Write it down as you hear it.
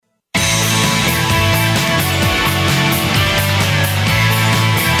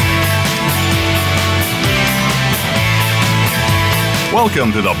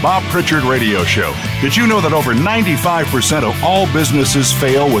Welcome to the Bob Pritchard Radio Show. Did you know that over 95% of all businesses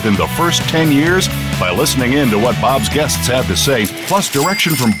fail within the first 10 years? By listening in to what Bob's guests have to say, plus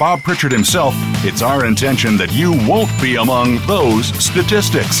direction from Bob Pritchard himself, it's our intention that you won't be among those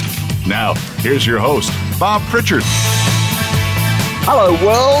statistics. Now, here's your host, Bob Pritchard. Hello,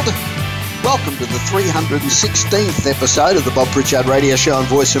 world. Welcome to the 316th episode of the Bob Pritchard Radio Show on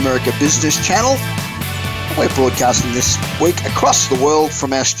Voice America Business Channel. We're broadcasting this week across the world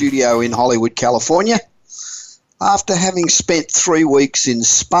from our studio in Hollywood, California, after having spent 3 weeks in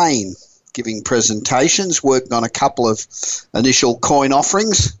Spain giving presentations, working on a couple of initial coin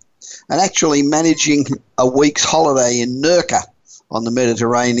offerings, and actually managing a week's holiday in Nerca on the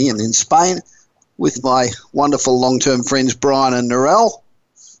Mediterranean in Spain with my wonderful long-term friends Brian and Narelle.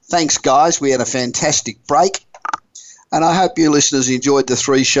 Thanks, guys. We had a fantastic break, and I hope you listeners enjoyed the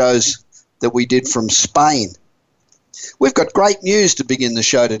 3 shows that we did from Spain. We've got great news to begin the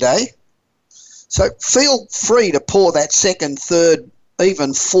show today. So feel free to pour that second, third,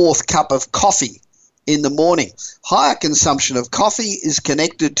 even fourth cup of coffee in the morning. Higher consumption of coffee is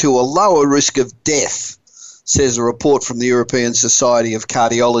connected to a lower risk of death, says a report from the European Society of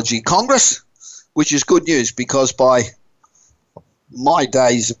Cardiology Congress, which is good news because by my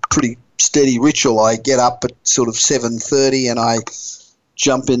days a pretty steady ritual. I get up at sort of 7:30 and I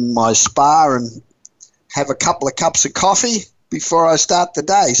jump in my spa and have a couple of cups of coffee before I start the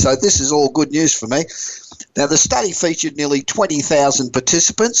day. So this is all good news for me. Now, the study featured nearly 20,000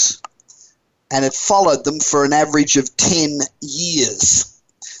 participants, and it followed them for an average of 10 years.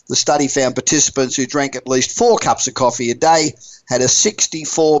 The study found participants who drank at least 4 cups of coffee a day had a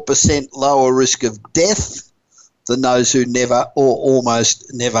 64% lower risk of death than those who never or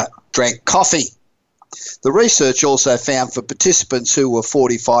almost never drank coffee. The research also found for participants who were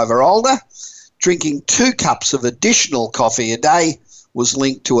 45 or older, drinking 2 cups of additional coffee a day was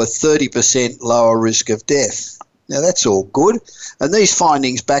linked to a 30% lower risk of death. Now, that's all good. And these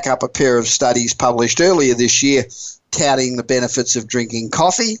findings back up a pair of studies published earlier this year touting the benefits of drinking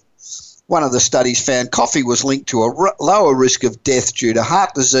coffee. One of the studies found coffee was linked to a lower risk of death due to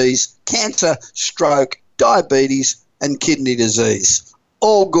heart disease, cancer, stroke, diabetes, and kidney disease.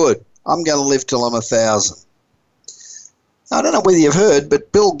 All good. I'm going to live till I'm 1,000. I don't know whether you've heard,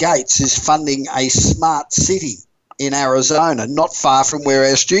 but Bill Gates is funding a smart city in Arizona, not far from where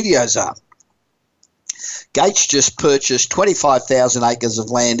our studios are. Gates just purchased 25,000 acres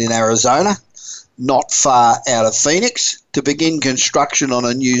of land in Arizona, not far out of Phoenix, to begin construction on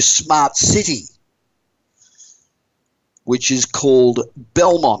a new smart city, which is called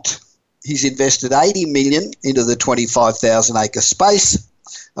Belmont. He's invested $80 million into the 25,000 acre space,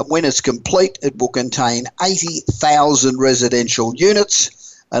 and when it's complete, it will contain 80,000 residential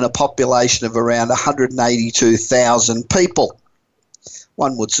units and a population of around 182,000 people.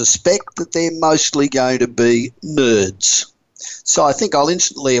 One would suspect that they're mostly going to be nerds. So I think I'll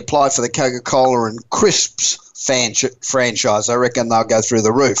instantly apply for the Coca-Cola and Crisps franchise. I reckon they'll go through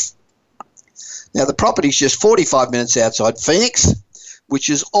the roof. Now, the property's just 45 minutes outside Phoenix, which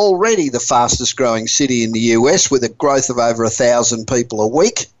is already the fastest growing city in the US with a growth of over 1,000 people a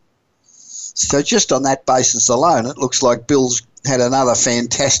week. So just on that basis alone, it looks like Bill's had another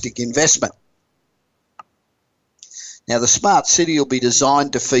fantastic investment. Now, the smart city will be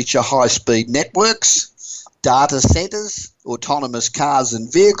designed to feature high-speed networks, data centers, autonomous cars and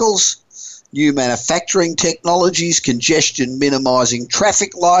vehicles, new manufacturing technologies, congestion minimizing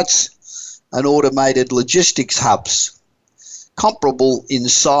traffic lights, and automated logistics hubs. Comparable in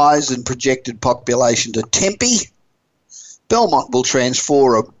size and projected population to Tempe, Belmont will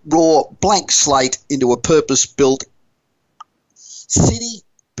transform a raw blank slate into a purpose-built city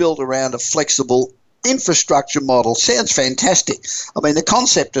built around a flexible infrastructure model. Sounds fantastic. I mean, the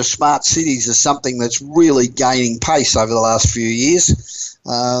concept of smart cities is something that's really gaining pace over the last few years.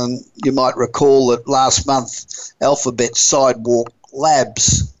 You might recall that last month, Alphabet Sidewalk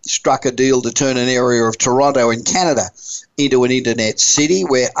Labs struck a deal to turn an area of Toronto in Canada into an internet city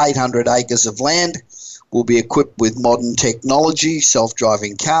where 800 acres of land will be equipped with modern technology,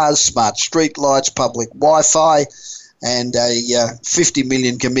 self-driving cars, smart street lights, public Wi-Fi, and a $50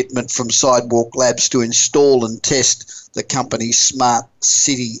 million commitment from Sidewalk Labs to install and test the company's smart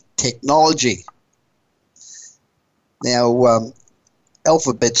city technology. Now,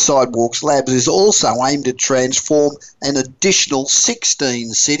 Alphabet Sidewalks Labs is also aimed to transform an additional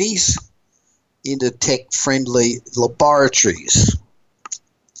 16 cities into tech-friendly laboratories.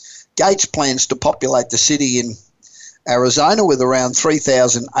 Gates plans to populate the city in Arizona with around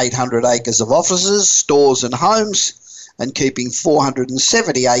 3,800 acres of offices, stores and homes, and keeping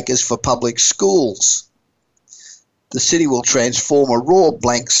 470 acres for public schools. The city will transform a raw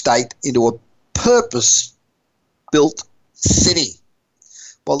blank state into a purpose-built city.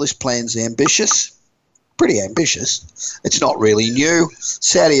 While this plan's ambitious, pretty ambitious, it's not really new.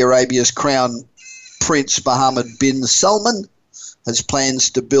 Saudi Arabia's Crown Prince Mohammed bin Salman has plans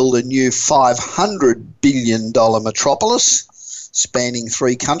to build a new $500 billion metropolis spanning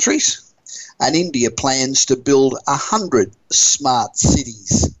 3 countries. And India plans to build 100 smart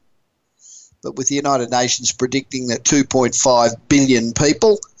cities. But with the United Nations predicting that 2.5 billion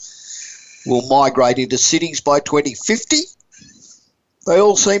people will migrate into cities by 2050, they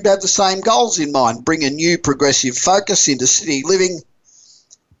all seem to have the same goals in mind: bring a new progressive focus into city living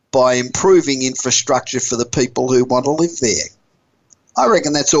by improving infrastructure for the people who want to live there. I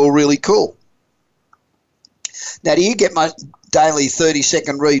reckon that's all really cool. Now, do you get my daily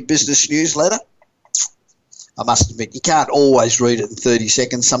 30-second read business newsletter? I must admit, you can't always read it in 30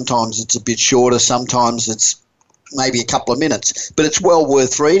 seconds. Sometimes it's a bit shorter. Sometimes it's maybe a couple of minutes. But it's well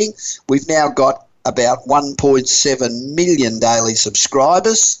worth reading. We've now got about 1.7 million daily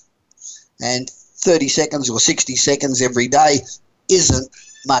subscribers. And 30 seconds or 60 seconds every day isn't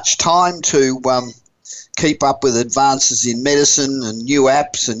much time to keep up with advances in medicine and new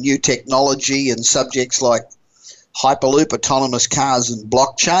apps and new technology and subjects like Hyperloop, autonomous cars and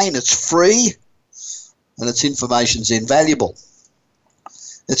blockchain. It's free and its information's invaluable.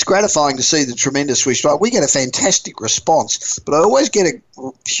 It's gratifying to see the tremendous response. We get a fantastic response, but I always get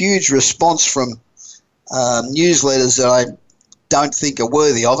a huge response from newsletters that I don't think are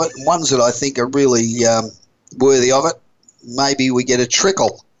worthy of it, and ones that I think are really worthy of it. Maybe we get a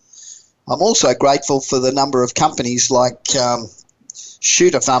trickle. I'm also grateful for the number of companies like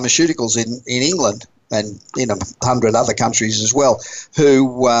Shooter Pharmaceuticals in England and in 100 other countries as well,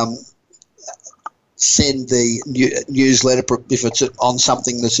 who send the newsletter if it's on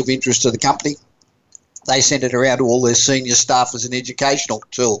something that's of interest to the company. They send it around to all their senior staff as an educational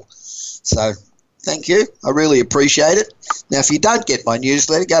tool. So thank you. I really appreciate it. Now, if you don't get my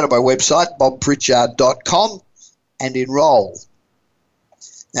newsletter, go to my website, bobpritchard.com, and enroll.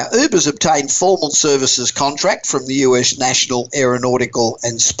 Now, Uber's obtained formal services contract from the US National Aeronautical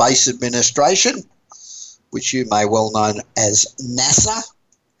and Space Administration, which you may well know as NASA,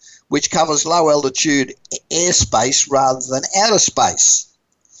 which covers low-altitude airspace rather than outer space.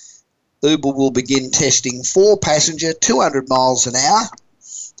 Uber will begin testing 4-passenger, 200 miles an hour,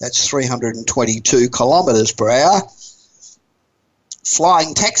 that's 322 kilometres per hour,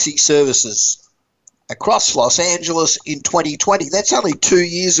 flying taxi services across Los Angeles in 2020. That's only 2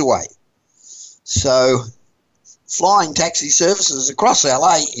 years away. So, flying taxi services across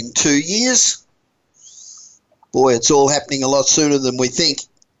LA in 2 years. Boy, it's all happening a lot sooner than we think.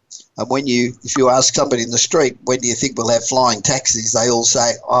 And if you ask somebody in the street, when do you think we'll have flying taxis? They all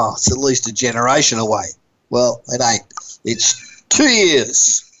say, oh, it's at least a generation away. Well, it ain't. It's 2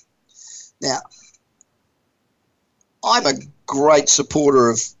 years. Now, I'm a great supporter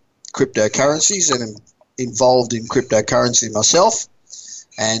of cryptocurrencies and am involved in cryptocurrency myself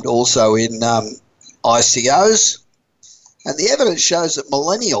and also in ICOs. And the evidence shows that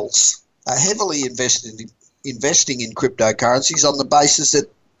millennials are heavily investing in cryptocurrencies on the basis that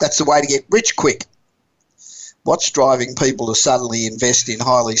that's the way to get rich quick. What's driving people to suddenly invest in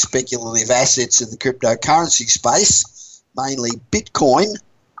highly speculative assets in the cryptocurrency space, mainly Bitcoin?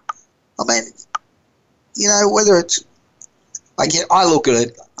 I mean, you know, whether it's, I look at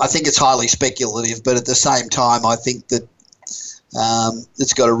it, I think it's highly speculative, but at the same time, I think that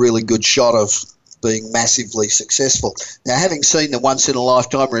it's got a really good shot of being massively successful. Now, having seen the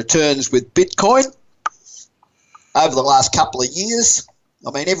once-in-a-lifetime returns with Bitcoin over the last couple of years,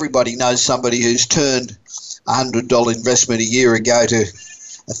 I mean, everybody knows somebody who's turned a $100 investment a year ago to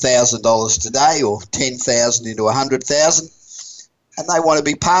 $1,000 today, or $10,000 into $100,000, and they want to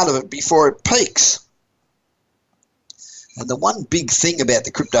be part of it before it peaks. And the one big thing about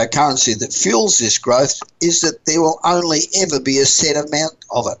the cryptocurrency that fuels this growth is that there will only ever be a set amount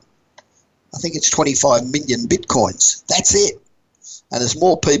of it. I think it's 25 million Bitcoins. That's it. And as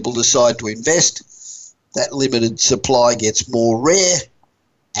more people decide to invest, that limited supply gets more rare,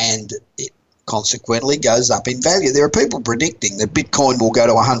 and it consequently goes up in value. There are people predicting that Bitcoin will go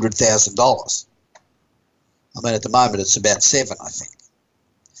to $100,000. I mean, at the moment it's about $7,000, I think.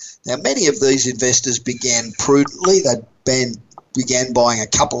 Now, many of these investors began prudently. They began buying a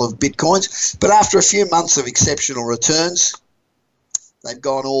couple of Bitcoins, but after a few months of exceptional returns, they've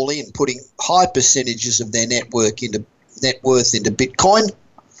gone all in, putting high percentages of their net worth into Bitcoin,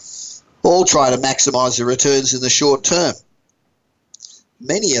 all trying to maximise the returns in the short term.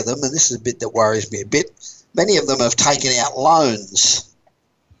 Many of them, and this is a bit that worries me a bit, many of them have taken out loans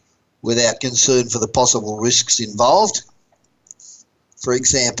without concern for the possible risks involved. For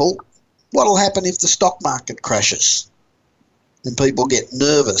example, what will happen if the stock market crashes and people get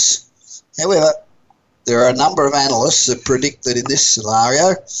nervous? However, there are a number of analysts that predict that in this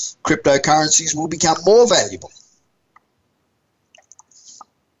scenario, cryptocurrencies will become more valuable.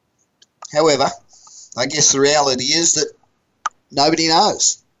 However, I guess the reality is that nobody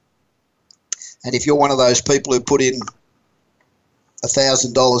knows. And if you're one of those people who put in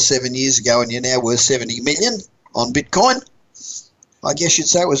 $1,000 7 years ago and you're now worth 70 million on Bitcoin, I guess you'd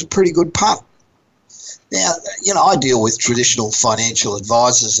say it was a pretty good punt. Now, I deal with traditional financial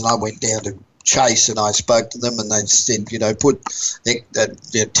advisors, and I went down to Chase and I spoke to them, and they said, put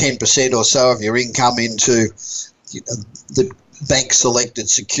 10% or so of your income into the bank selected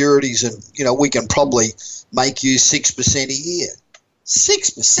securities, and we can probably make you 6% a year.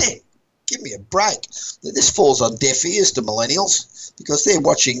 6%? Give me a break. This falls on deaf ears to millennials because they're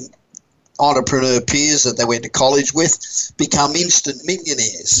watching entrepreneur peers that they went to college with become instant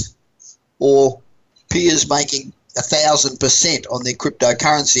millionaires, or peers making 1,000% on their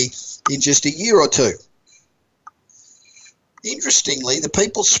cryptocurrency in just a year or two. Interestingly, the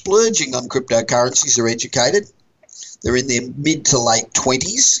people splurging on cryptocurrencies are educated. They're in their mid to late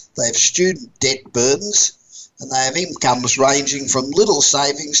 20s. They have student debt burdens, and they have incomes ranging from little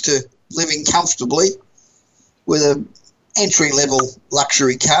savings to living comfortably with an entry-level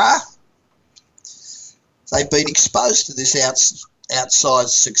luxury car. They've been exposed to this outsized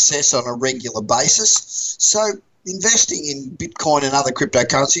success on a regular basis. So investing in Bitcoin and other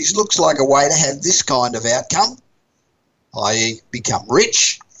cryptocurrencies looks like a way to have this kind of outcome, i.e. become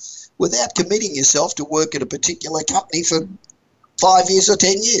rich, without committing yourself to work at a particular company for 5 years or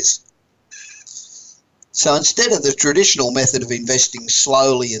 10 years. So instead of the traditional method of investing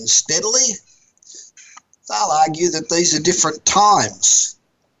slowly and steadily, they'll argue that these are different times.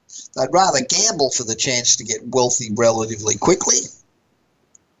 They'd rather gamble for the chance to get wealthy relatively quickly.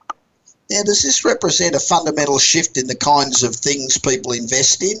 Now, does this represent a fundamental shift in the kinds of things people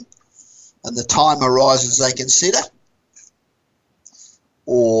invest in and the time horizons they consider?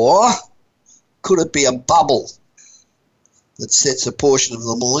 Or could it be a bubble that sets a portion of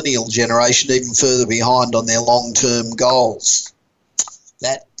the millennial generation even further behind on their long-term goals?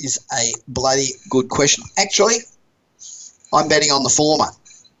 That is a bloody good question. Actually, I'm betting on the former.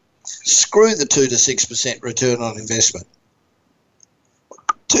 Screw the 2 to 6% return on investment.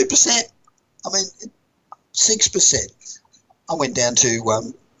 2%? 6%. I went down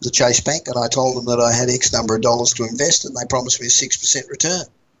to the Chase Bank and I told them that I had X number of dollars to invest, and they promised me a 6% return.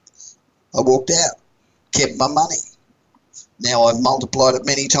 I walked out, kept my money. Now I've multiplied it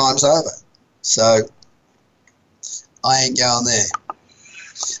many times over. So I ain't going there.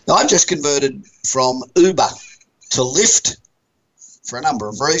 Now I've just converted from Uber to Lyft for a number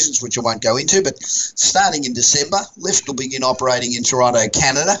of reasons, which I won't go into, but starting in December, Lyft will begin operating in Toronto,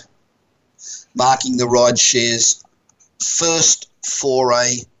 Canada, marking the rideshare's first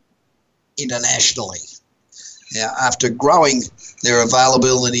foray internationally. Now, after growing their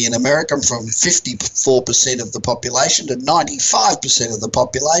availability in America from 54% of the population to 95% of the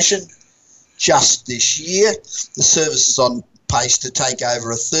population just this year, the service is on pace to take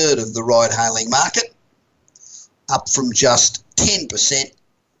over a third of the ride-hailing market, up from just 10%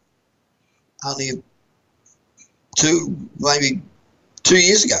 only maybe 2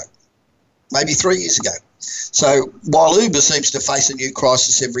 years ago, maybe 3 years ago. So while Uber seems to face a new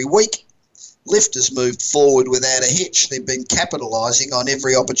crisis every week, Lyft has moved forward without a hitch. They've been capitalising on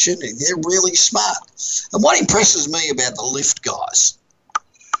every opportunity. They're really smart. And what impresses me about the Lyft guys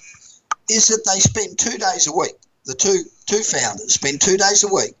is that they spend 2 days a week, the two founders spend 2 days a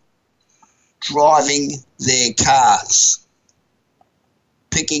week driving their cars,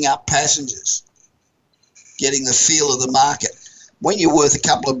 picking up passengers, getting the feel of the market. When you're worth a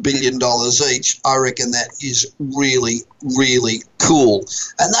couple of $1 billion each, I reckon that is really, really cool.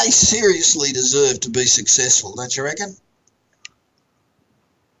 And they seriously deserve to be successful, don't you reckon?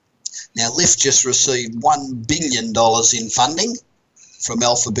 Now, Lyft just received $1 billion in funding from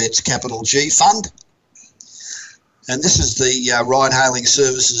Alphabet's Capital G Fund. And this is the ride-hailing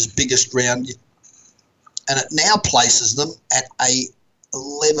service's biggest round. And it now places them at a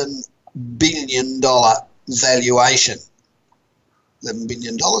 $11 billion valuation. $11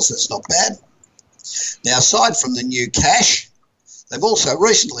 billion, that's not bad. Now, aside from the new cash, they've also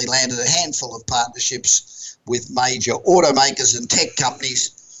recently landed a handful of partnerships with major automakers and tech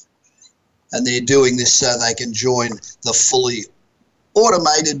companies, and they're doing this so they can join the fully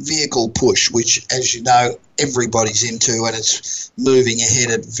automated vehicle push, which, as you know, everybody's into, and it's moving ahead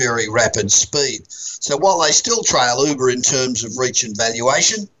at very rapid speed. So while they still trail Uber in terms of reach and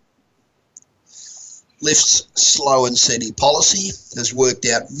valuation, Lyft's slow and steady policy has worked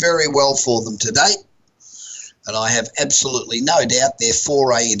out very well for them to date, and I have absolutely no doubt their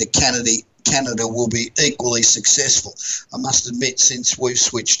foray into Canada will be equally successful. I must admit, since we've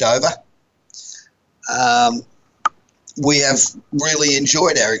switched over, we have really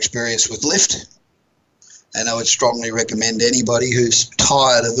enjoyed our experience with Lyft, and I would strongly recommend anybody who's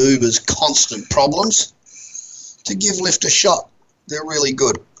tired of Uber's constant problems to give Lyft a shot. They're really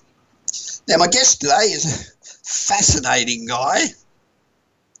good. Now, my guest today is a fascinating guy.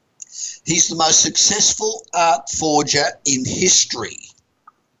 He's the most successful art forger in history.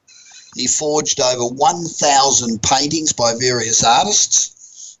 He forged over 1,000 paintings by various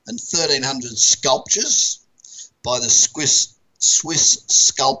artists and 1,300 sculptures by the Swiss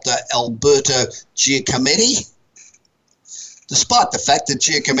sculptor Alberto Giacometti, despite the fact that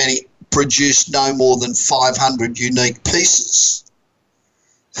Giacometti produced no more than 500 unique pieces.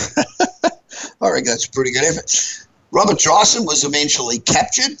 I reckon that's a pretty good effort. Robert Dreysen was eventually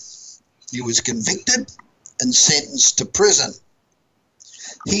captured. He was convicted and sentenced to prison.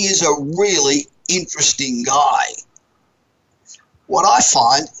 He is a really interesting guy. What I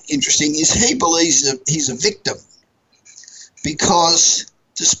find interesting is he believes that he's a victim because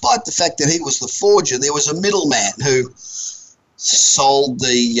despite the fact that he was the forger, there was a middleman who sold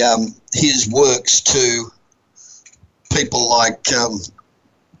his works to people like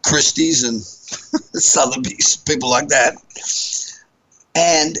Christie's and Sotheby's, people like that.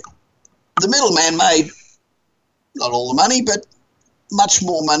 And the middleman made not all the money, but much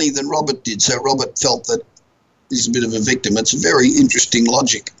more money than Robert did. So Robert felt that he's a bit of a victim. It's a very interesting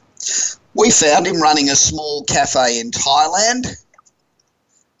logic. We found him running a small cafe in Thailand,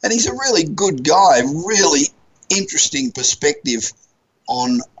 and he's a really good guy, really interesting perspective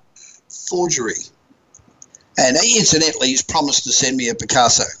on forgery. And incidentally, he's promised to send me a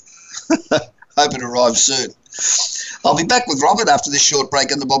Picasso. Hope it arrives soon. I'll be back with Robert after this short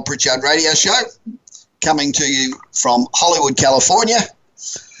break on the Bob Pritchard Radio Show, coming to you from Hollywood, California,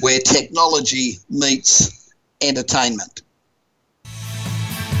 where technology meets entertainment.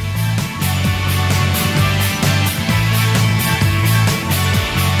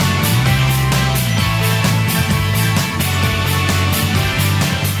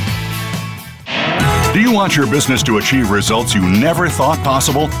 Do you want your business to achieve results you never thought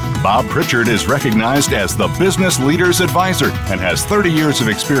possible? Bob Pritchard is recognized as the Business Leader's Advisor and has 30 years of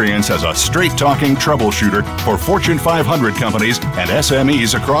experience as a straight-talking troubleshooter for Fortune 500 companies and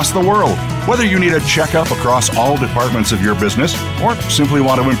SMEs across the world. Whether you need a checkup across all departments of your business or simply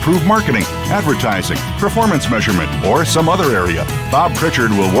want to improve marketing, advertising, performance measurement, or some other area, Bob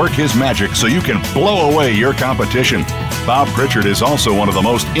Pritchard will work his magic so you can blow away your competition. Bob Pritchard is also one of the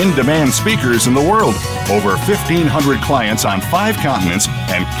most in-demand speakers in the world. Over 1,500 clients on 5 continents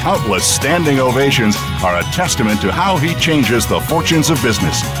and countless standing ovations are a testament to how he changes the fortunes of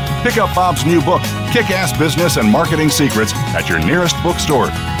business. Pick up Bob's new book, Kick-Ass Business and Marketing Secrets, at your nearest bookstore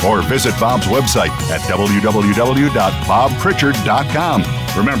or visit Bob's website at www.bobpritchard.com.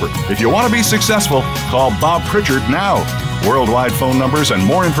 Remember, if you want to be successful, call Bob Pritchard now. Worldwide phone numbers and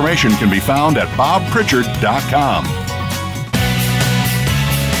more information can be found at bobpritchard.com.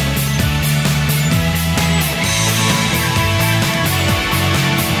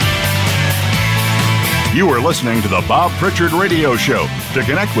 You are listening to the Bob Pritchard Radio Show. To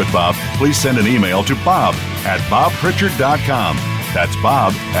connect with Bob, please send an email to bob@bobpritchard.com. That's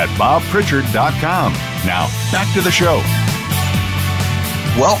bob@bobpritchard.com. Now, back to the show.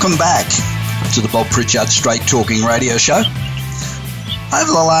 Welcome back to the Bob Pritchard Straight Talking Radio Show.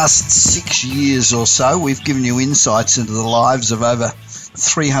 Over the last 6 years or so, we've given you insights into the lives of over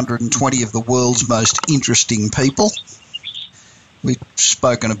 320 of the world's most interesting people. We've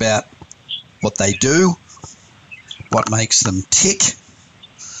spoken about what they do, what makes them tick,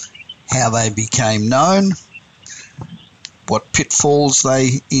 how they became known, what pitfalls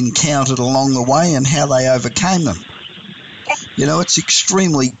they encountered along the way, and how they overcame them. You know, it's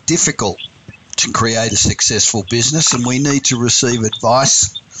extremely difficult to create a successful business, and we need to receive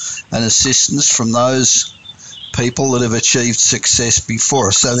advice and assistance from those people that have achieved success before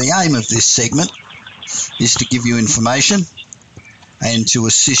us. So the aim of this segment is to give you information and to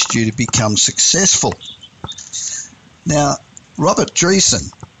assist you to become successful. Now, Robert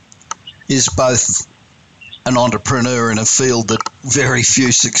Dreysen is both an entrepreneur in a field that very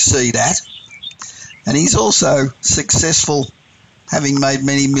few succeed at, and he's also successful having made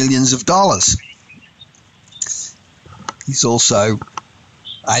many millions of dollars. He's also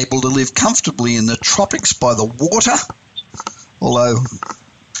able to live comfortably in the tropics by the water, although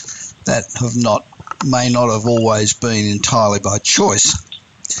that may not have always been entirely by choice.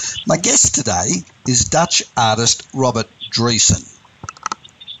 My guest today is Dutch artist Robert Driessen.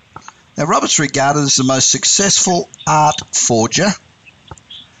 Now, Robert's regarded as the most successful art forger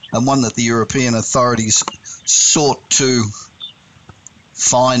and one that the European authorities sought to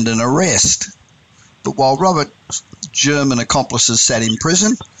find and arrest. But while Robert's German accomplices sat in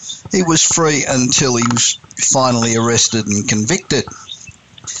prison, he was free until he was finally arrested and convicted.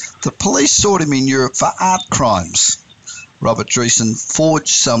 The police sought him in Europe for art crimes. Robert Driessen forged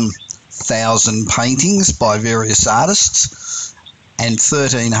some 1,000 paintings by various artists and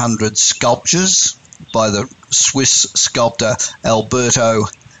 1,300 sculptures by the Swiss sculptor Alberto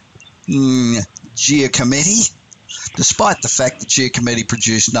Giacometti, despite the fact that Giacometti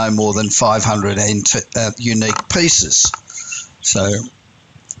produced no more than 500 unique pieces. So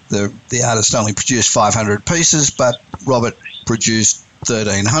the artist only produced 500 pieces, but Robert produced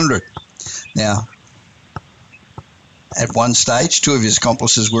 1,300. Now, at one stage, 2 of his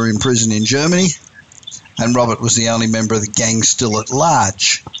accomplices were in prison in Germany, and Robert was the only member of the gang still at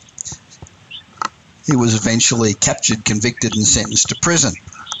large. He was eventually captured, convicted, and sentenced to prison.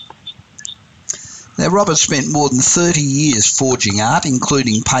 Now, Robert spent more than 30 years forging art,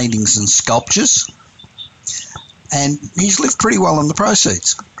 including paintings and sculptures, and he's lived pretty well on the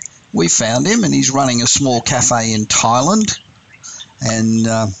proceeds. We found him, and he's running a small cafe in Thailand, and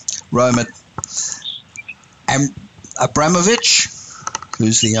Roman Abramovich,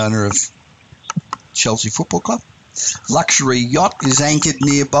 who's the owner of Chelsea Football Club. Luxury yacht is anchored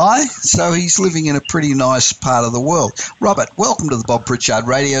nearby, so he's living in a pretty nice part of the world. Robert, welcome to the Bob Pritchard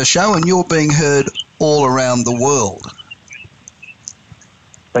Radio Show, and you're being heard all around the world.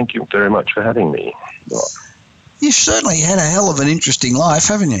 Thank you very much for having me, Bob. You've certainly had a hell of an interesting life,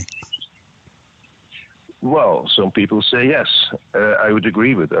 haven't you? Well, some people say yes. I would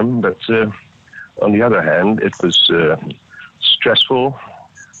agree with them, but on the other hand, it was stressful,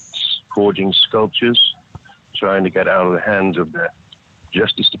 forging sculptures, trying to get out of the hands of the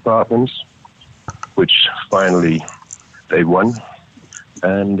Justice Department, which finally they won,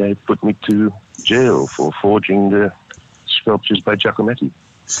 and they put me to jail for forging the sculptures by Giacometti.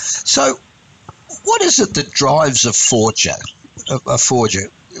 So, what is it that drives a forger,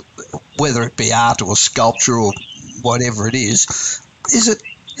 whether it be art or sculpture or whatever it is? Is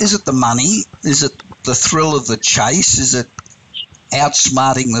it the money? Is it the thrill of the chase? Is it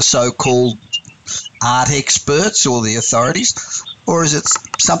outsmarting the so-called art experts or the authorities? Or is it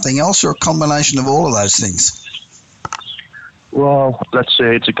something else, or a combination of all of those things? Well, let's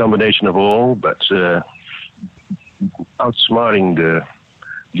say it's a combination of all, but outsmarting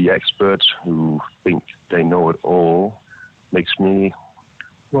the experts who think they know it all makes me,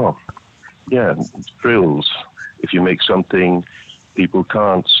 thrills. If you make something, people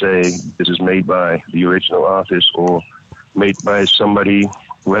can't say this is made by the original artist or made by somebody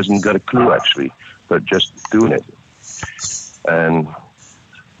who hasn't got a clue, actually, but just doing it. And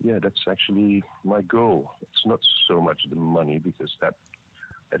that's actually my goal. It's not so much the money, because that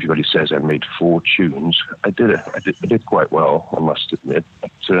everybody says I made fortunes. I did quite well, I must admit.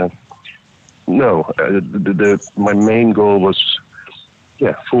 But my main goal was,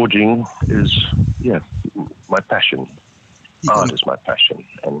 forging is my passion. Art is my passion,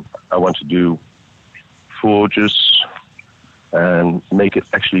 and I want to do forges and make it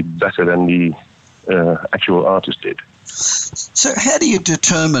actually better than the actual artist did. So how do you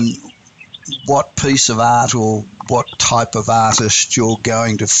determine what piece of art or what type of artist you're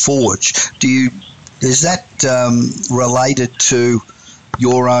going to forge? Is that related to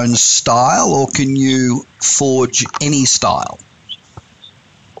your own style, or can you forge any style?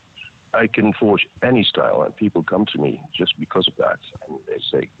 I can forge any style, and people come to me just because of that. And they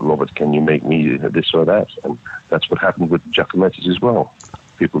say, Robert, can you make me this or that? And that's what happened with Giacometti as well.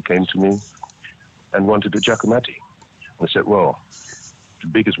 People came to me and wanted a Giacometti. I said, well, the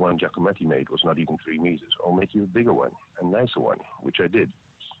biggest one Giacometti made was not even 3 meters. I'll make you a bigger one, a nicer one, which I did,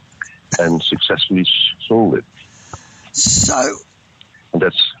 and successfully sold it. So, and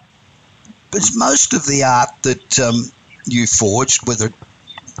that's most of the art that you forged, whether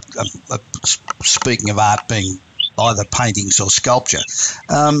speaking of art being either paintings or sculpture,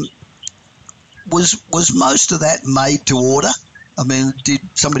 was most of that made to order? I mean, did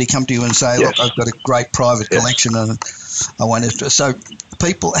somebody come to you and say, yes. Look, I've got a great private collection and I want to... So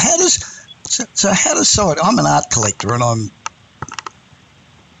people, how does I'm an art collector and I'm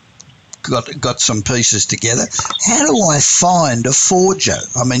got some pieces together. How do I find a forger?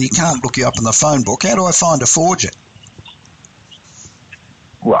 I mean, you can't look you up in the phone book. How do I find a forger?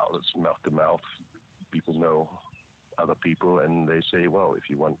 Well, it's mouth to mouth. People know other people, and they say, well, if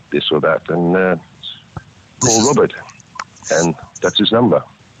you want this or that, then call Robert. And that's his number.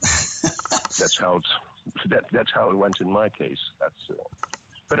 that's how it went in my case.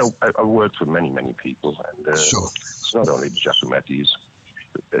 But I worked for many people, and it's not only Giacometti's.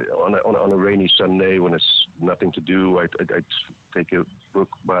 On a rainy Sunday when it's nothing to do, I'd take a book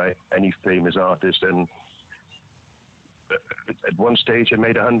by any famous artist, and at one stage I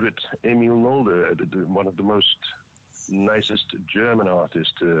made 100 Emil Nolde, one of the most nicest German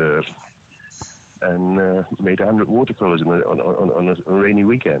artists, and made 100 watercolors on a rainy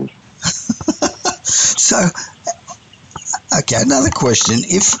weekend. So, okay, another question.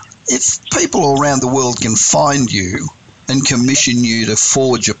 If people all around the world can find you and commission you to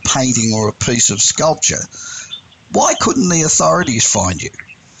forge a painting or a piece of sculpture, why couldn't the authorities find you?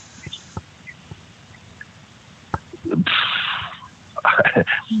 I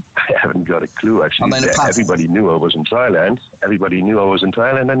haven't got a clue, actually. Everybody knew I was in Thailand.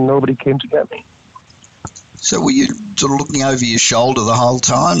 And nobody came to get me. So were you sort of looking over your shoulder the whole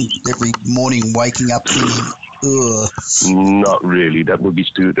time, every morning waking up thinking, ugh? Not really. That would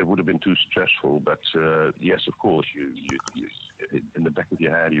have been too stressful. But yes, of course, you in the back of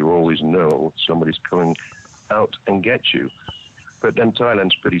your head, you always know somebody's coming out and get you. But then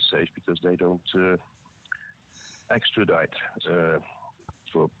Thailand's pretty safe because they don't extradite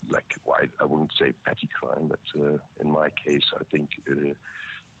for, like, I wouldn't say petty crime, but in my case, I think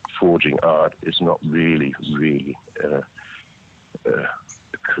forging art is not really a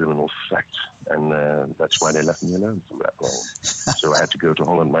criminal fact, and that's why they left me alone for that long. So I had to go to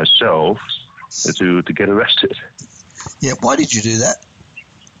Holland myself to get arrested. Yeah, why did you do that?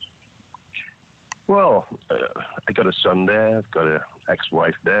 Well, I got a son there, I've got an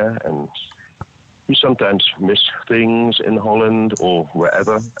ex-wife there, and you sometimes miss things in Holland or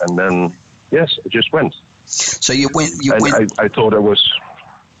wherever, and then, yes, I just went. So you went. I thought it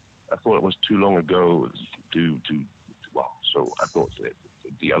was too long ago so I thought that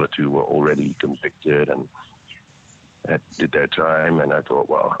the other two were already convicted and did their time, and I thought,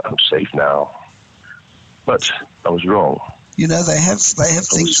 well, I'm safe now. But I was wrong. You know, they have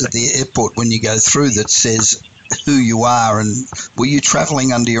things at the airport when you go through that says who you are, and were you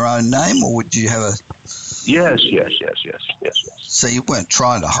travelling under your own name, or would you have a... Yes. So you weren't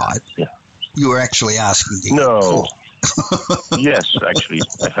trying to hide? Yeah. You were actually asking to No. Yes, actually,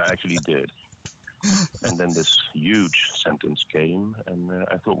 I actually did. And then this huge sentence came, and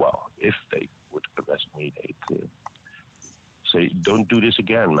I thought, well, if they would arrest me, they'd say, don't do this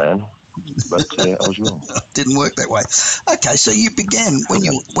again, man. But I was wrong. Didn't work that way. Okay, so you began,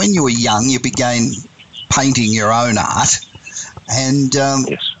 when you were young, you began painting your own art, and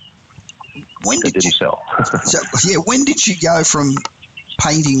yes. When did didn't sell. When did you go from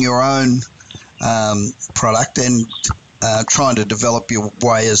painting your own product and trying to develop your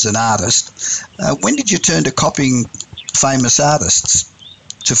way as an artist? When did you turn to copying famous artists,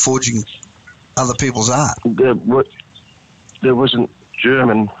 to forging other people's art? There was a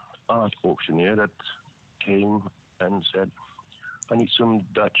German art auctioneer that came and said, I need some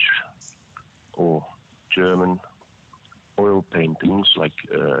Dutch or German oil paintings, like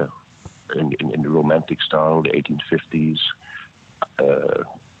in the romantic style, the 1850s,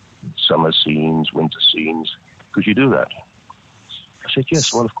 summer scenes, winter scenes. Could you do that? I said,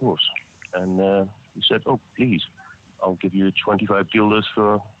 yes, well, of course. And he said, oh, please, I'll give you 25 guilders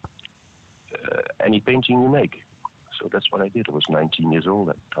for any painting you make. So that's what I did. I was 19 years old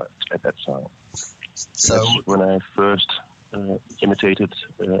at that time. So that's when I first imitated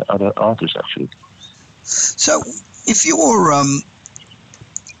other artists, actually. So if you're,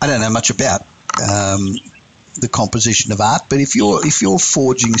 I don't know much about the composition of art, but if you're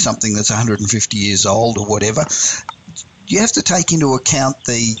forging something that's 150 years old or whatever, you have to take into account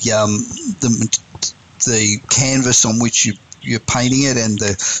the canvas on which you're painting it and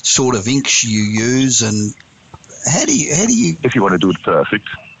the sort of inks you use, and how do you? If you want to do it perfect,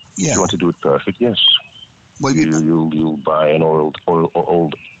 yeah. If you want to do it perfect, yes. Well, you'll buy an old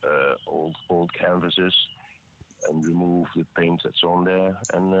canvases and remove the paint that's on there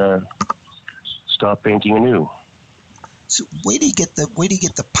and start painting anew. So where do you get the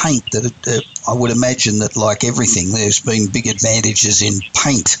paint? That I would imagine that, like everything, there's been big advantages in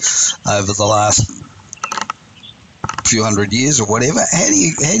paint over the last few hundred years or whatever. How do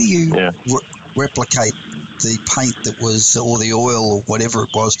you replicate the paint that was, or the oil or whatever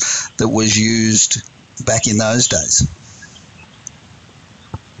it was that was used back in those days?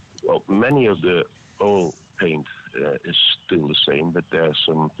 Well, many of the oil paint is still the same, but there are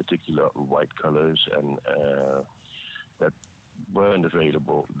some particular white colors and that weren't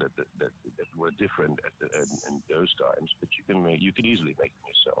available, that were different in those times. But you can easily make them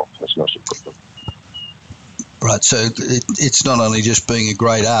yourself. That's not a problem. Right, so it's not only just being a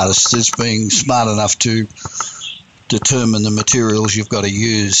great artist, it's being smart enough to determine the materials you've got to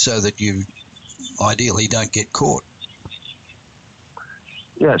use so that you ideally don't get caught.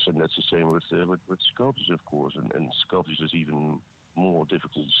 Yes, and that's the same with sculptures, of course, and sculptures is even more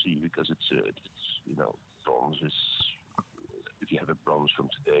difficult to see because it's bronze is, if you have a bronze from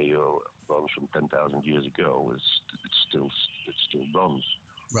today or a bronze from 10,000 years ago, it's still bronze.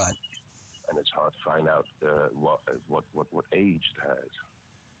 Right. And it's hard to find out what age it has.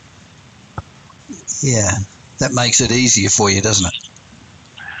 Yeah, that makes it easier for you, doesn't it?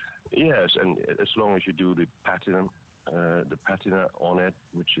 Yes, and as long as you do the patina on it,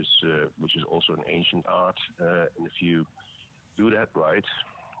 which is also an ancient art, and if you do that right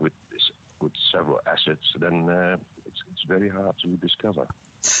with several assets, then it's very hard to discover.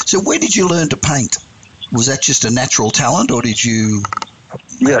 So, where did you learn to paint? Was that just a natural talent, or did you?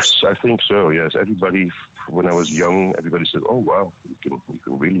 Yes, I think so. Yes, everybody. When I was young, everybody said, "Oh, wow, you can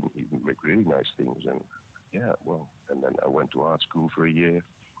really make really nice things." And yeah, well, and then I went to art school for a year,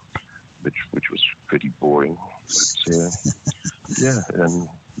 which was pretty boring. But, yeah, and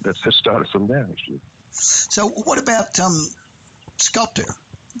that just started from there, actually. So, what about sculptor?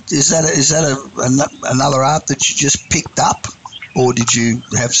 Is that another art that you just picked up, or did you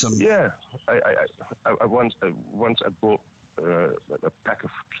have some? Yeah, I once I bought a pack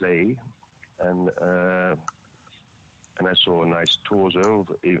of clay, and I saw a nice torso of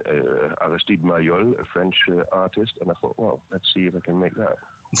Aristide Maillol, a French artist, and I thought, well, let's see if I can make that.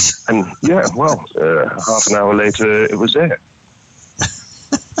 And yeah, well, half an hour later, it was there.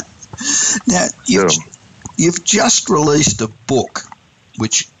 Now, you've just released a book,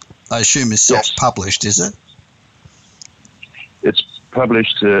 which I assume is self-published, is it? It's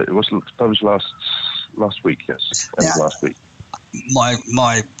published. It was published last week. Yes, last week.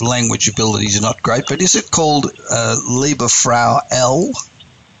 My language abilities are not great, but is it called Liebe Frau L?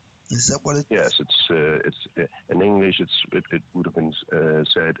 Is that what it? Yes, it's in English. It would have been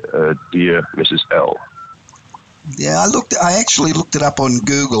said, "Dear Mrs. L." Yeah, I actually looked it up on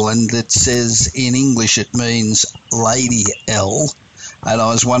Google, and it says in English it means Lady L, and I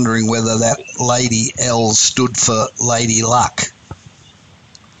was wondering whether that Lady L stood for Lady Luck.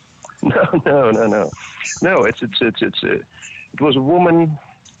 No. It was a woman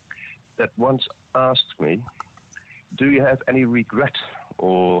that once asked me, "Do you have any regret,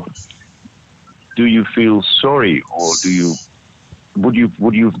 or do you feel sorry, or would you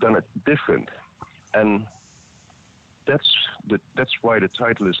have done it different?" And that's why the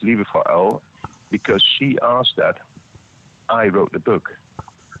title is Liebe Frau L, because she asked that. I wrote the book,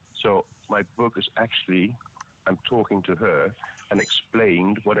 so my book is actually, I'm talking to her and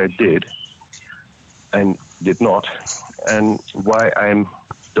explained what I did and did not, and why I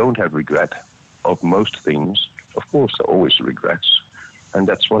don't have regret of most things. Of course, there are always regrets, and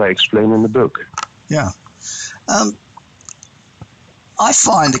that's what I explain in the book. Yeah. I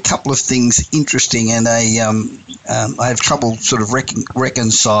find a couple of things interesting, and I have trouble sort of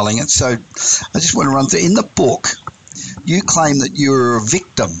reconciling it. So I just want to run through. In the book, you claim that you're a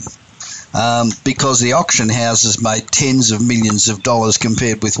victim because the auction houses made tens of millions of dollars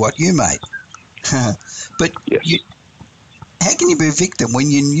compared with what you made. But yes. How can you be a victim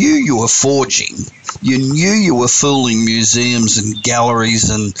when you knew you were forging? You knew you were fooling museums and galleries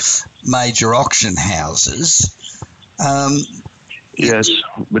and major auction houses. Yes,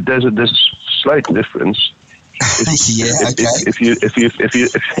 but there's a slight difference. If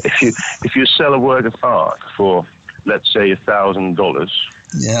you sell a work of art for, let's say,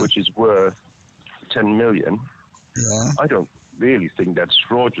 $1,000, which is worth $10 million, I don't really think that's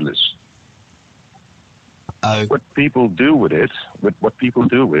fraudulent. What people do with it,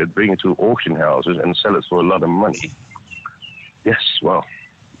 bring it to auction houses and sell it for a lot of money. Yes, well,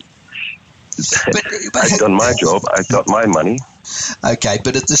 I've done my job. I got my money. Okay,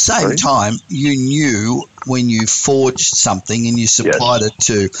 but at the same time, you knew when you forged something and you supplied it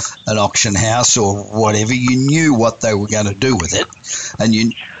to an auction house or whatever, you knew what they were going to do with it, and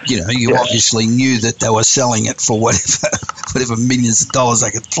you obviously knew that they were selling it for whatever millions of dollars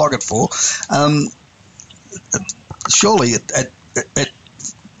they could flog it for. Surely, at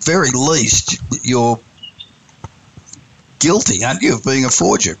very least, you're guilty, aren't you, of being a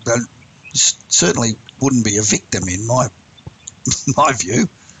forger? But certainly wouldn't be a victim in my view.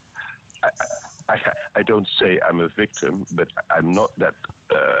 I don't say I'm a victim, but I'm not that.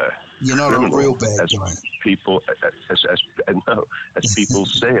 You're not a real bad guy. People, as people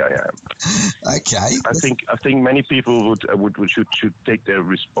say I am. Okay. I think many people should take their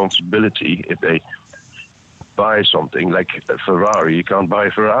responsibility if they buy something like a Ferrari. You can't buy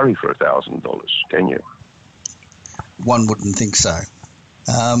a Ferrari for $1,000, can you? one wouldn't think so.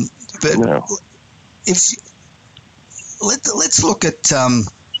 But No. Let's look at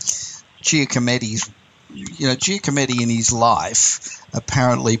Giacometti's. Giacometti in his life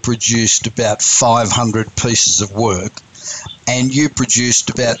apparently produced about 500 pieces of work, and you produced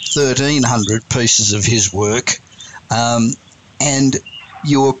about 1,300 pieces of his work, and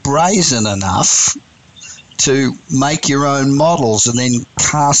you were brazen enough to make your own models and then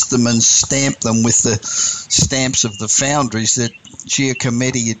cast them and stamp them with the stamps of the foundries that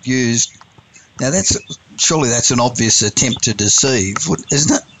Giacometti had used. Now, surely that's an obvious attempt to deceive,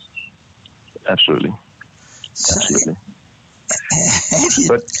 isn't it? Absolutely. So, Absolutely.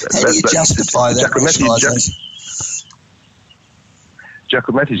 How do you justify that rationalisation?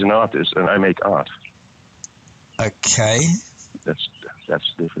 Giacometti's an artist, and I make art. Okay. That's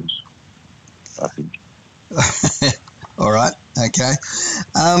the difference, I think. All right. Okay.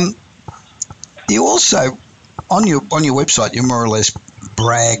 You also, on your website, you more or less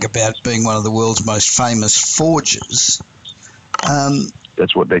brag about being one of the world's most famous forgers.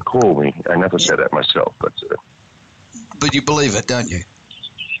 That's what they call me. I never said that myself, but you believe it, don't you?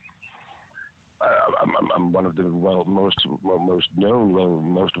 I'm one of the most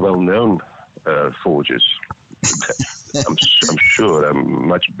well-known forgers. I'm sure there are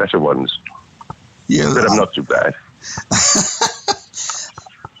much better ones, but I'm not too bad.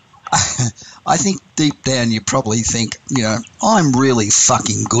 I think deep down you probably think, I'm really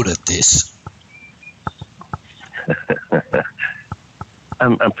fucking good at this.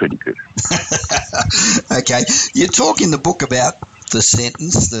 I'm pretty good. Okay. You talk in the book about the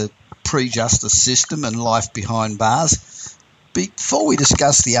sentence, the pre-justice system and life behind bars. Before we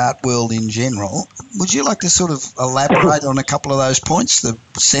discuss the art world in general, would you like to sort of elaborate on a couple of those points, the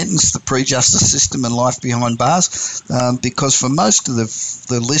sentence, the pre-justice system and life behind bars? Because for most of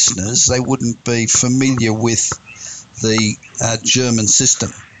the listeners, they wouldn't be familiar with the German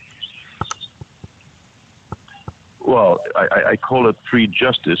system. Well, I call it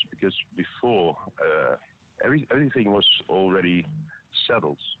pre-justice because before everything was already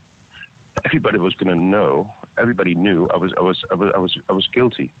settled. Everybody was going to know. Everybody knew I was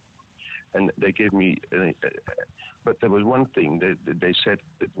guilty, and they gave me. But there was one thing they said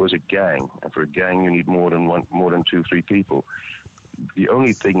it was a gang, and for a gang you need more than 2, 3 people. The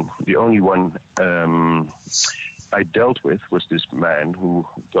only one I dealt with was this man who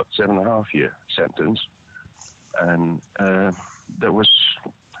got 7.5 year sentence, and that was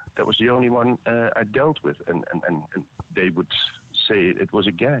the only one I dealt with, and they would say it was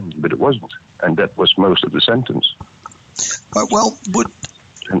a gang, but it wasn't, and that was most of the sentence. Well,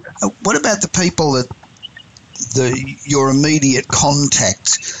 what about the people that your immediate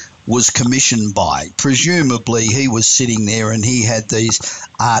contact was commissioned by? Presumably he was sitting there and he had these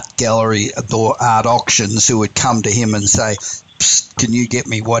art gallery or art auctions who would come to him and say, "Psst, can you get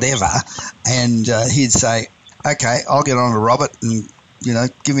me whatever?" And he'd say, "Okay, I'll get on to Robert, and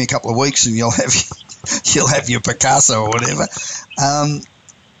give me a couple of weeks and you'll have your Picasso or whatever."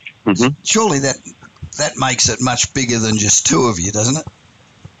 Surely that makes it much bigger than just 2 of you, doesn't it?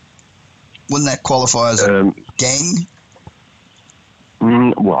 Wouldn't that qualify as a gang?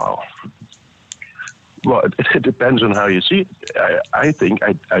 Well, it depends on how you see it. I think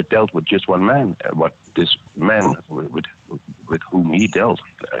I dealt with just one man. What this man with whom he dealt,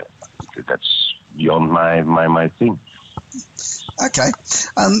 that's beyond my thing. Okay.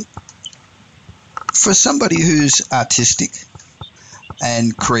 For somebody who's artistic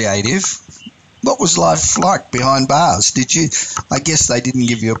and creative, what was life like behind bars? I guess they didn't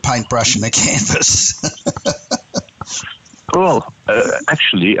give you a paintbrush and a canvas. Well,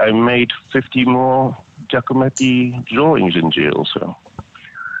 actually, I made 50 more Giacometti drawings in jail, so.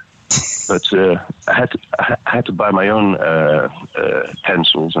 But I had to buy my own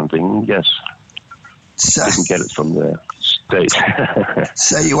pencils and things. Yes, I didn't get it from the state.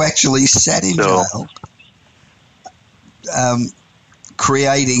 So you actually sat in jail,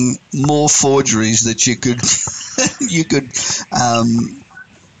 creating more forgeries that you could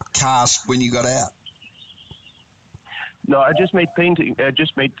cast when you got out. No, I just made painting. I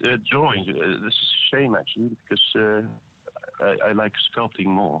just made drawings. This is a shame, actually, because I like sculpting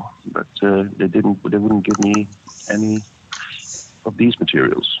more. But they wouldn't give me any of these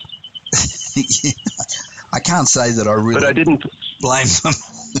materials. I can't say that I really. But I didn't blame them.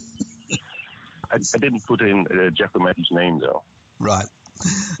 I didn't put in Giacometti's name, though. Right.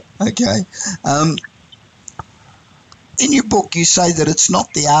 Okay. In your book, you say that it's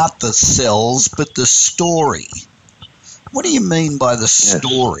not the art that sells, but the story. What do you mean by the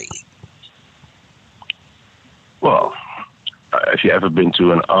story? Yes. Well, if you've ever been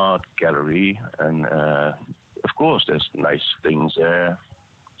to an art gallery, and of course, there's nice things there,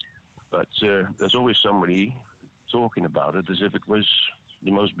 but there's always somebody talking about it as if it was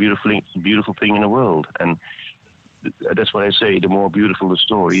the most beautiful thing in the world. And that's what I say, the more beautiful the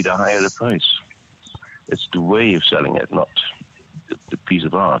story, the higher the price. It's the way of selling it, not the piece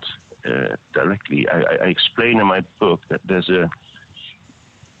of art directly. I explain in my book that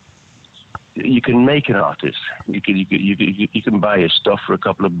you can make an artist. You can buy his stuff for a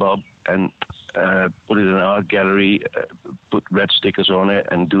couple of bob and put it in an art gallery, put red stickers on it,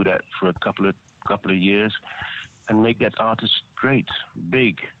 and do that for a couple of years, and make that artist great,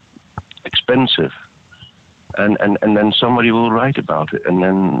 big, expensive, and then somebody will write about it, and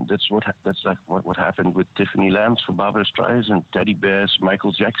then that's like what happened with Tiffany lamps for Barbra Streisand, teddy bears,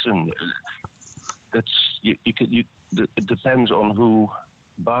 Michael Jackson. It depends on who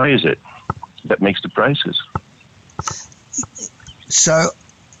buys it. That makes the prices. So,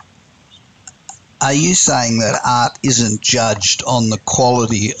 are you saying that art isn't judged on the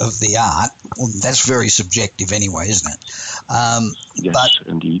quality of the art? Well, that's very subjective anyway, isn't it? Yes, but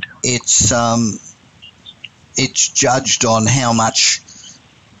indeed. It's judged on how much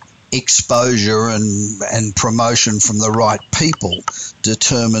exposure and promotion from the right people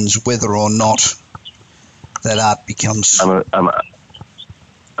determines whether or not that art becomes...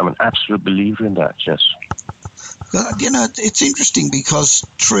 I'm an absolute believer in that, yes. You know, it's interesting because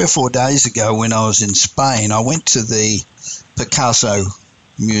 3 or 4 days ago when I was in Spain, I went to the Picasso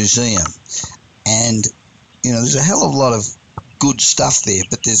Museum, and, you know, there's a hell of a lot of good stuff there,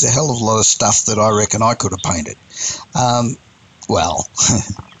 but there's a hell of a lot of stuff that I reckon I could have painted. Well,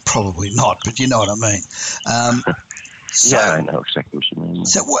 probably not, but you know what I mean. Yeah, I know exactly what you mean.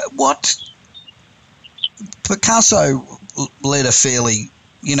 So what Picasso led a fairly...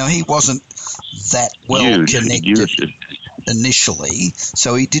 You know, he wasn't that well connected initially,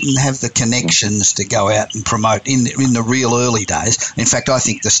 so he didn't have the connections to go out and promote in the real early days. In fact, I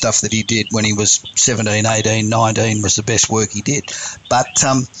think the stuff that he did when he was 17, 18, 19 was the best work he did. But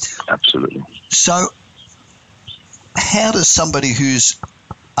absolutely. So how does somebody who's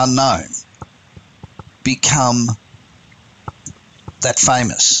unknown become that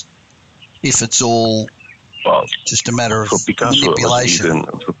famous if it's all... Well, just a matter of for Picasso, manipulation.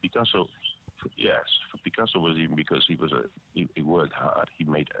 For Picasso was even because he worked hard. He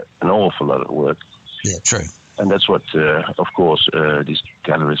made an awful lot of work. Yeah, true. And that's what, of course, these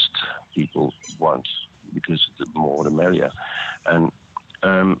gallerist people want, because the more the merrier. And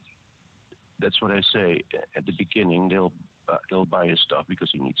that's what I say at the beginning. They'll buy his stuff because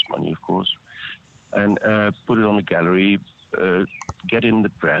he needs money, of course, and put it on the gallery, get in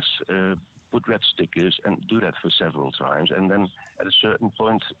the press. Put red stickers and do that for several times, and then at a certain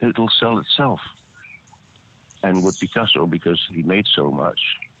point it'll sell itself. And with Picasso, because he made so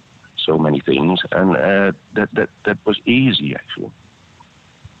many things, and that was easy actually.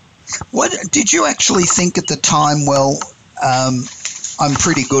 What did you actually think at the time? Well, I'm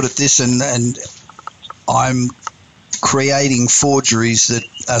pretty good at this, and I'm creating forgeries that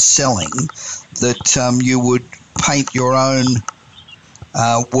are selling. That you would paint your own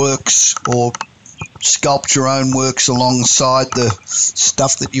works or sculpt your own works alongside the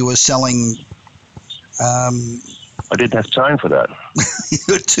stuff that you were selling. I didn't have time for that.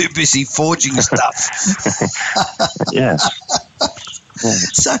 You were too busy forging stuff. Yes.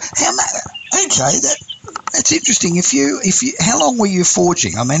 So that's interesting. If you how long were you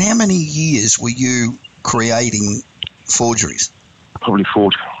forging? I mean, how many years were you creating forgeries? Probably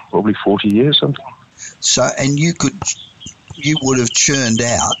 40 years, something. So, and you would have churned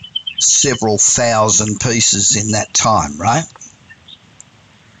out several thousand pieces in that time, right?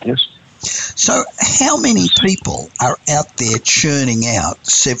 Yes. So how many people are out there churning out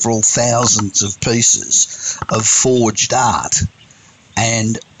several thousands of pieces of forged art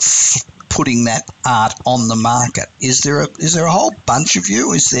and putting that art on the market? Is there a whole bunch of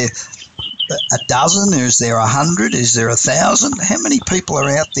you? Is there a dozen? Is there 100? Is there 1,000? How many people are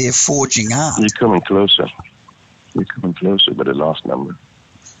out there forging art? You're coming closer. You're coming closer by the last number.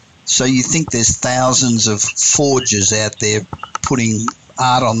 So you think there's thousands of forgers out there putting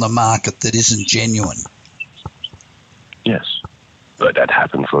art on the market that isn't genuine? Yes. But that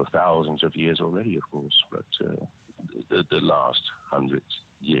happened for thousands of years already, of course. But the last 100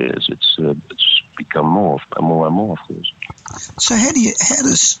 years, it's become more and more, of course. So how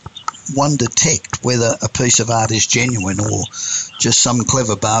does one detect whether a piece of art is genuine or just some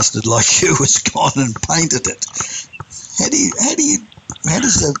clever bastard like you has gone and painted it? How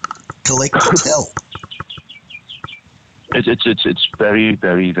does the collector tell? It's very,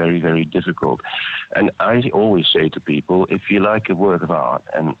 very, very, very difficult. And I always say to people, if you like a work of art,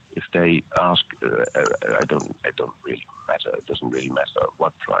 and if they ask, it doesn't really matter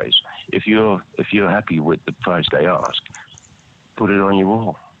what price. If you're happy with the price they ask, put it on your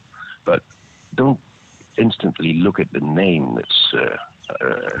wall. But don't instantly look at the name that's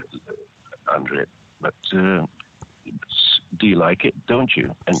under it. But do you like it? Don't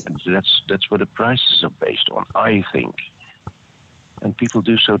you? And that's what the prices are based on, I think. And people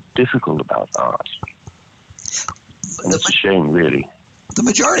do so difficult about art. And it's a shame, really. The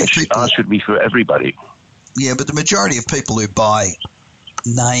majority of people... Art should be for everybody. Yeah, but the majority of people who buy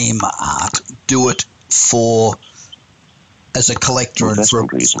name art do it as a collector and for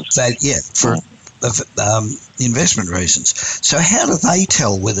reasons. Investment reasons. So how do they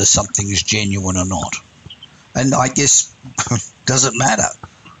tell whether something is genuine or not? And I guess, does it matter?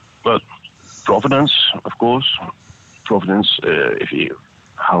 Well, provenance, of course. Provenance.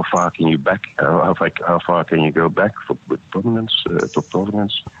 How far can you how far can you go back with provenance? For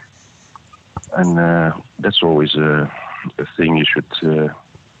provenance, and that's always a thing you should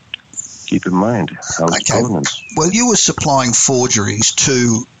keep in mind. Provenance. Well, you were supplying forgeries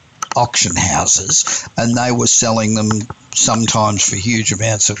to auction houses, and they were selling them sometimes for huge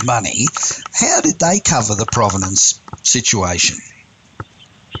amounts of money. How did they cover the provenance situation?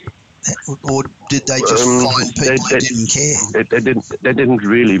 Or did they just find people who didn't care? They didn't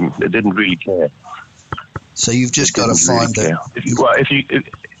really care. So you've just got to find them.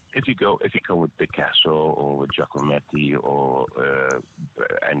 If you go with Picasso or with Giacometti or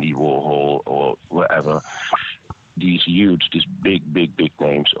Andy Warhol or whatever, these big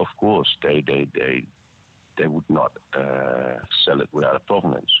names, of course they would not sell it without a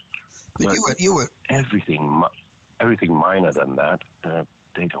provenance. But you were everything minor than that.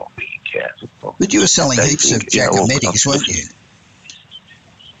 They don't really care. But you were selling heaps of Giacomettis, weren't you?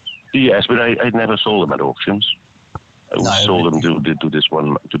 Yes, but I never sold them at auctions. I sold them to this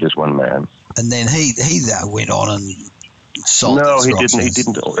one man. And then he went on and sold. No, he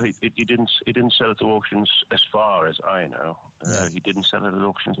didn't sell it to auctions, as far as I know. He didn't sell it at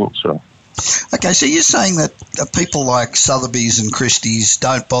auctions also. Okay, so you're saying that people like Sotheby's and Christie's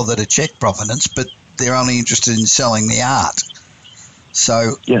don't bother to check provenance, but they're only interested in selling the art.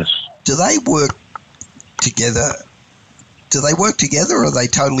 So yes, do they work together? Or are they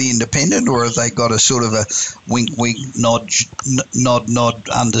totally independent, or have they got a sort of a wink, nod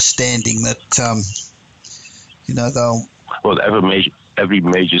understanding that they'll? Well, every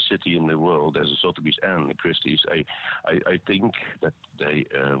major city in the world, there's a Sotheby's and a Christie's. I think that they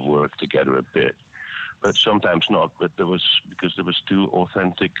work together a bit, but sometimes not. But there was two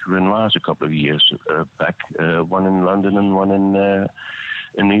authentic Renoirs a couple of years back, one in London and one in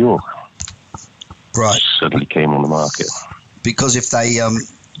New York. Right. Suddenly came on the market. Because if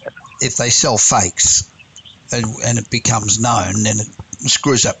they sell fakes and it becomes known, then it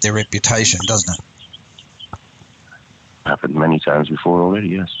screws up their reputation, doesn't it? Happened many times before already,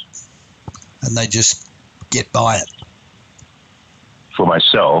 yes. And they just get by it. For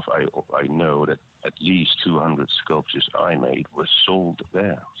myself, I know that at least 200 sculptures I made were sold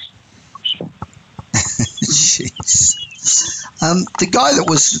there. So. Jeez. The guy that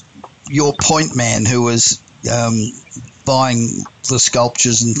was your point man who was buying the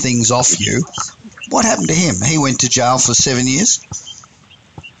sculptures and things off you, what happened to him? He went to jail for 7 years?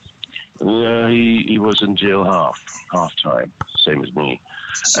 He was in jail half time, same as me.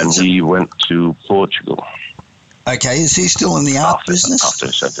 And he went to Portugal. Okay, is he still in the art business? After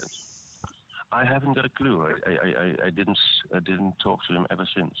a sentence. I haven't got a clue. I didn't talk to him ever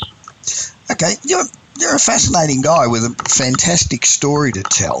since. Okay, you're a fascinating guy with a fantastic story to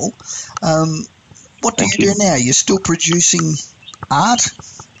tell. What do you do now? You're still producing art?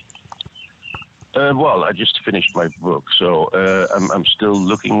 Well, I just finished my book, so I'm still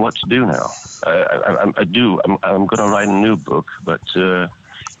looking what to do now. I'm going to write a new book, but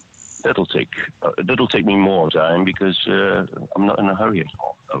that'll take me more time because I'm not in a hurry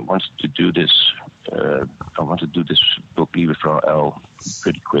anymore. I wanted to do this. I want to do this book, Liebe Frau L,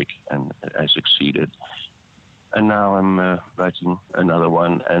 pretty quick, and I succeeded. And now I'm writing another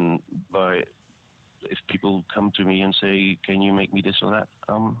one, and if people come to me and say, "Can you make me this or that?"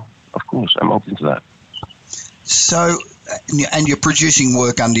 Of course, I'm open to that. So, and you're producing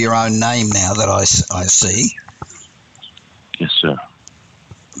work under your own name now that I see. Yes, sir.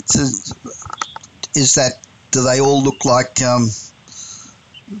 Do they all look like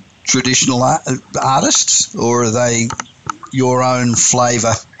traditional artists, or are they your own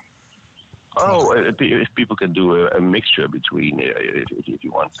flavour? Oh, if people can do a mixture between, if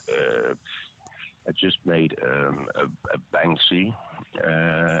you want, I just made a Banksy.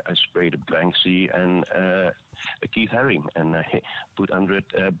 I sprayed a Banksy and a Keith Haring, and I put under it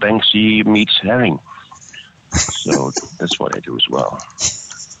Banksy meets herring. So that's what I do as well.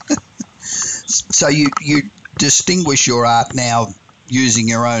 So you distinguish your art now using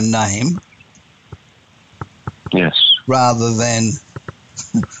your own name? Yes. Rather than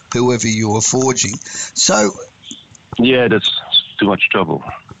whoever you were forging. So... Yeah, that's too much trouble.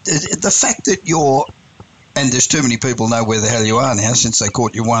 The fact that you're... And there's too many people know where the hell you are now since they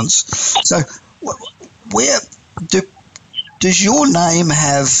caught you once. So where... Does your name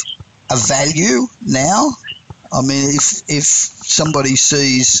have a value now? I mean, if somebody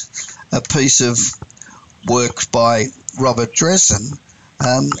sees a piece of work by Robert Dressen,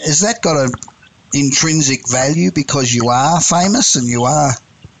 has that got an intrinsic value because you are famous and you are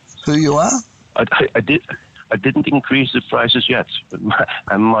who you are? I didn't increase the prices yet.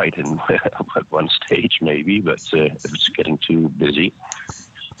 I might at one stage maybe, but if it's getting too busy.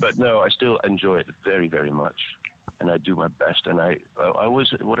 But no, I still enjoy it very, very much. And I do my best. And I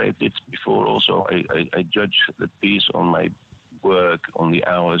was, what I did before also, I judge the piece on my work, on the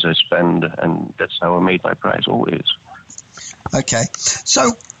hours I spend, and that's how I made my price always. Okay.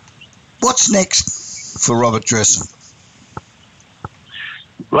 So what's next for Robert Dressen?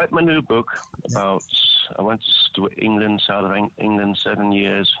 Write my new book about, I went to England, south of England, 7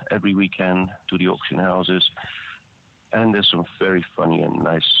 years, every weekend to the auction houses. And there's some very funny and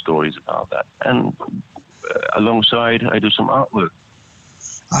nice stories about that. And alongside, I do some artwork.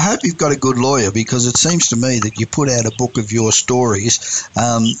 I hope you've got a good lawyer, because it seems to me that you put out a book of your stories,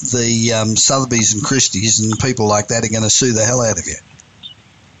 the Sotheby's and Christie's and people like that are going to sue the hell out of you.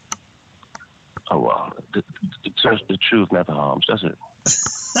 Oh, well, the truth never harms, does it?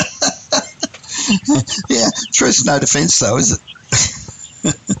 Yeah, truth's no defence, though, is it?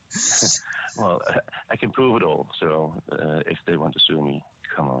 Well, I can prove it all, so if they want to sue me,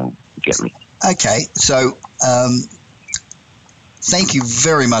 come on, get me. Okay, so thank you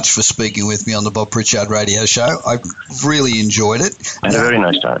very much for speaking with me on the Bob Pritchard Radio Show. I really enjoyed it. Had a very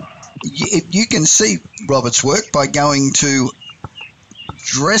nice time. You can see Robert's work by going to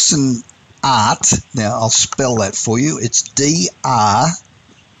Dressen Art. Now, I'll spell that for you. It's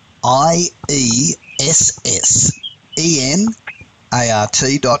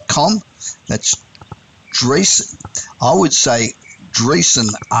DRIESSENART.com. That's Dressen. I would say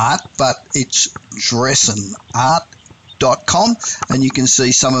Dressen Art, but it's DressenArt.com, and you can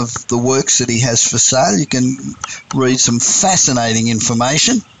see some of the works that he has for sale. You can read some fascinating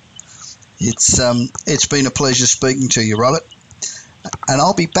information. It's been a pleasure speaking to you, Robert, and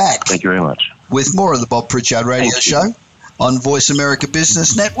I'll be back. Thank you very much. With more of the Bob Pritchard Radio Show on Voice America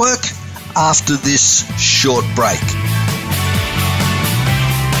Business Network after this short break.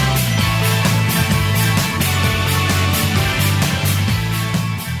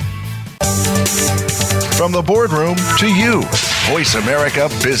 From the boardroom to you, Voice America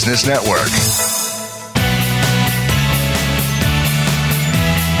Business Network.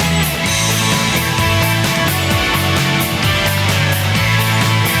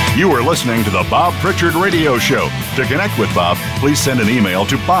 You are listening to the Bob Pritchard Radio Show. To connect with Bob, please send an email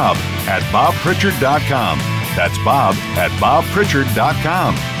to bob@bobpritchard.com. That's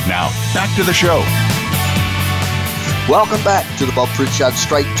bob@bobpritchard.com. Now, back to the show. Welcome back to the Bob Pritchard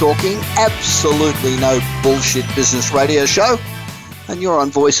Straight Talking, absolutely no bullshit business radio show, and you're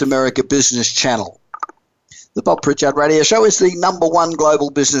on Voice America Business Channel. The Bob Pritchard Radio Show is the #1 global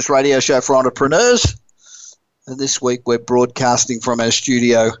business radio show for entrepreneurs, and this week we're broadcasting from our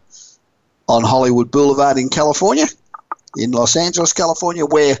studio on Hollywood Boulevard in California, in Los Angeles, California,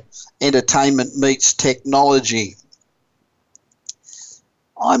 where entertainment meets technology.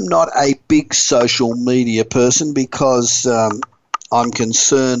 I'm not a big social media person because I'm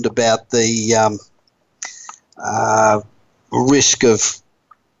concerned about the risk of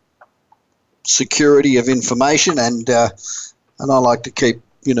security of information, and I like to keep,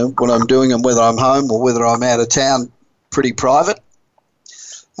 what I'm doing and whether I'm home or whether I'm out of town pretty private.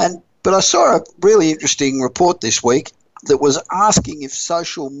 But I saw a really interesting report this week that was asking if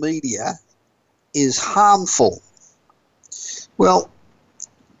social media is harmful. Well,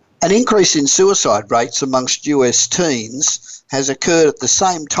 an increase in suicide rates amongst US teens has occurred at the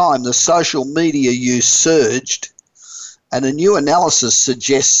same time the social media use surged, and a new analysis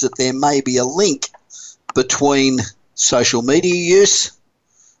suggests that there may be a link between social media use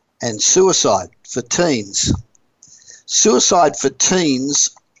and suicide for teens. Suicide for teens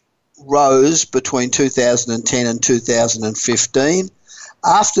rose between 2010 and 2015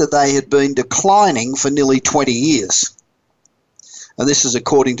 after they had been declining for nearly 20 years. And this is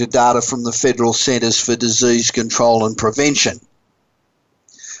according to data from the Federal Centres for Disease Control and Prevention.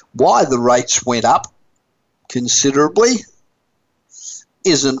 Why the rates went up considerably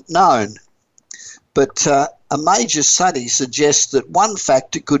isn't known. But a major study suggests that one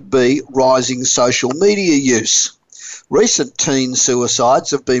factor could be rising social media use. Recent teen suicides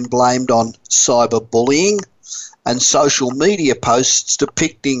have been blamed on cyberbullying, and social media posts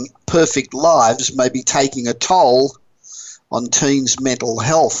depicting perfect lives may be taking a toll on teens' mental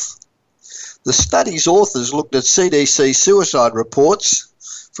health. The study's authors looked at CDC suicide reports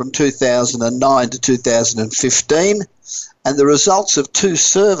from 2009 to 2015 and the results of 2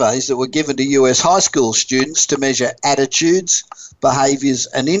 surveys that were given to US high school students to measure attitudes, behaviours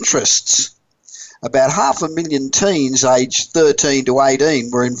and interests. About 500,000 teens aged 13 to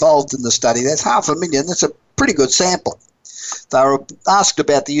 18 were involved in the study. That's 500,000. That's a pretty good sample. They were asked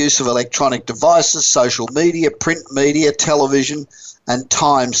about the use of electronic devices, social media, print media, television, and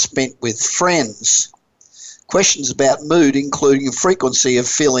time spent with friends. Questions about mood, including frequency of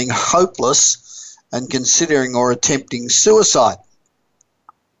feeling hopeless and considering or attempting suicide.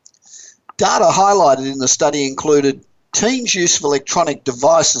 Data highlighted in the study included teens' use of electronic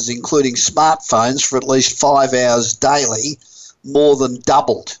devices, including smartphones, for at least 5 hours daily, more than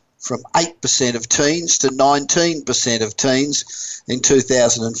doubled, from 8% of teens to 19% of teens in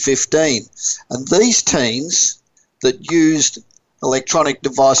 2015. And these teens that used electronic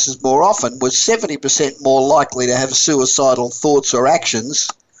devices more often were 70% more likely to have suicidal thoughts or actions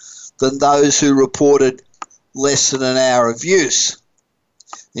than those who reported less than an hour of use.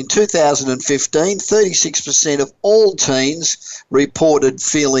 In 2015, 36% of all teens reported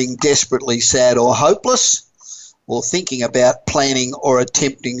feeling desperately sad or hopeless, or thinking about planning or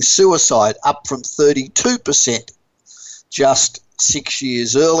attempting suicide, up from 32% just 6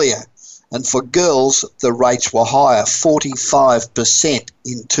 years earlier. And for girls, the rates were higher, 45%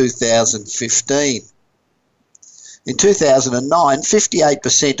 in 2015. In 2009,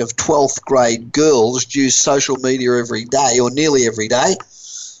 58% of 12th grade girls used social media every day, or nearly every day.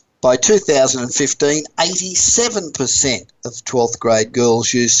 By 2015, 87% of 12th grade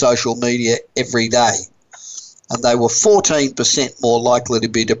girls used social media every day. And they were 14% more likely to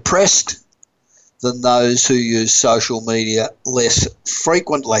be depressed than those who use social media less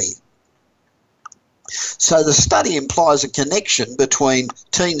frequently. So the study implies a connection between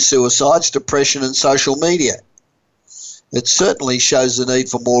teen suicides, depression and social media. It certainly shows the need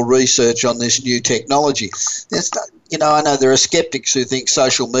for more research on this new technology. I know there are skeptics who think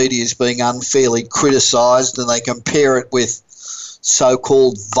social media is being unfairly criticised, and they compare it with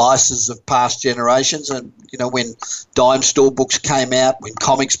so-called vices of past generations. And, when dime store books came out, when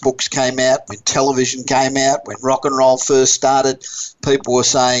comics books came out, when television came out, when rock and roll first started, people were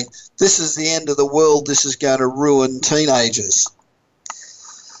saying, this is the end of the world, this is going to ruin teenagers.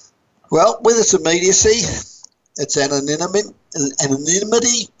 Well, with its immediacy, its anonymity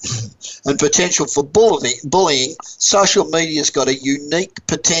and potential for bullying, social media's got a unique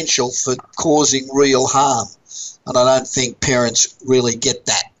potential for causing real harm. And I don't think parents really get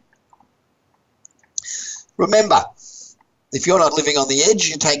that. Remember, if you're not living on the edge,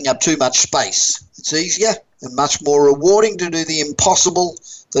 you're taking up too much space. It's easier and much more rewarding to do the impossible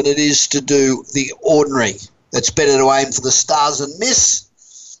than it is to do the ordinary. It's better to aim for the stars and miss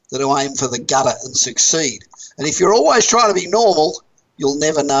than to aim for the gutter and succeed. And if you're always trying to be normal, you'll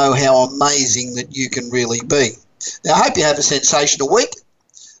never know how amazing that you can really be. Now, I hope you have a sensational week,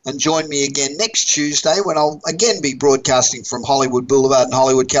 and join me again next Tuesday when I'll again be broadcasting from Hollywood Boulevard in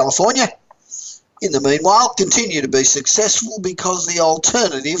Hollywood, California. In the meanwhile, continue to be successful, because the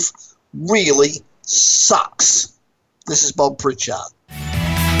alternative really sucks. This is Bob Pritchard.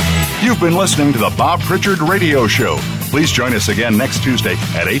 You've been listening to the Bob Pritchard Radio Show. Please join us again next Tuesday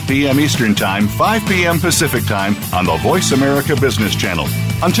at 8 p.m. Eastern Time, 5 p.m. Pacific Time on the Voice America Business Channel.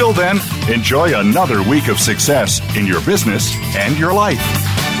 Until then, enjoy another week of success in your business and your life.